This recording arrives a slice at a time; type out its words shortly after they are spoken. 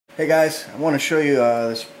Hey guys, I want to show you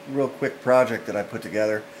this real quick project that I put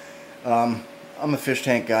together. I'm a fish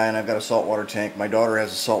tank guy and I've got a saltwater tank. My daughter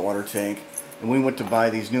has a saltwater tank, and we went to buy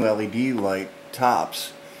these new LED light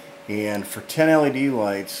tops, and for 10 LED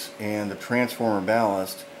lights and the transformer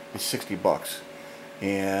ballast is 60 bucks,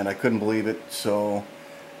 and I couldn't believe it. So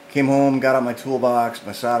came home, got out my toolbox,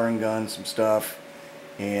 my soldering gun, some stuff,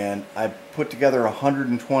 and I put together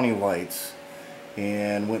 120 lights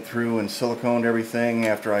and went through and siliconed everything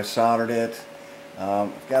after I soldered it.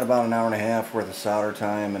 I've got about an hour and a half worth of solder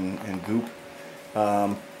time and goop.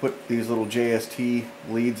 Put these little JST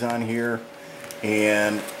leads on here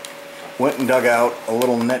and went and dug out a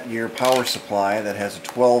little Netgear power supply that has a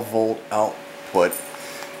 12 volt output.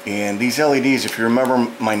 And these LEDs, if you remember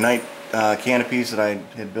my night canopies that I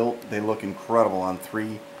had built, they look incredible on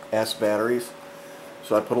 3S batteries.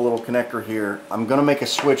 So I put a little connector here. I'm going to make a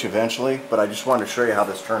switch eventually, but I just wanted to show you how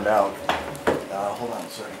this turned out. Hold on a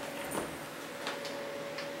second.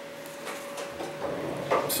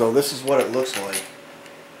 So this is what it looks like.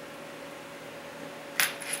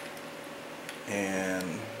 And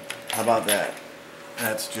how about that?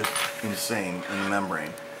 That's just insane in the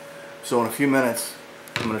membrane. So in a few minutes,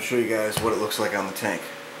 I'm going to show you guys what it looks like on the tank.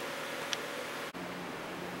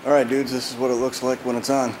 Alright dudes, this is what it looks like when it's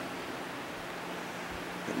on.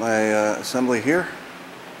 Get my assembly here,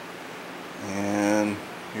 and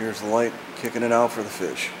here's the light kicking it out for the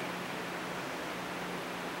fish.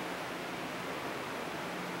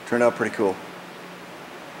 Turned out pretty cool.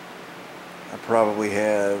 I probably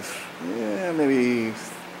have maybe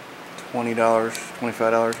 $20,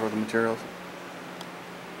 $25 worth of materials.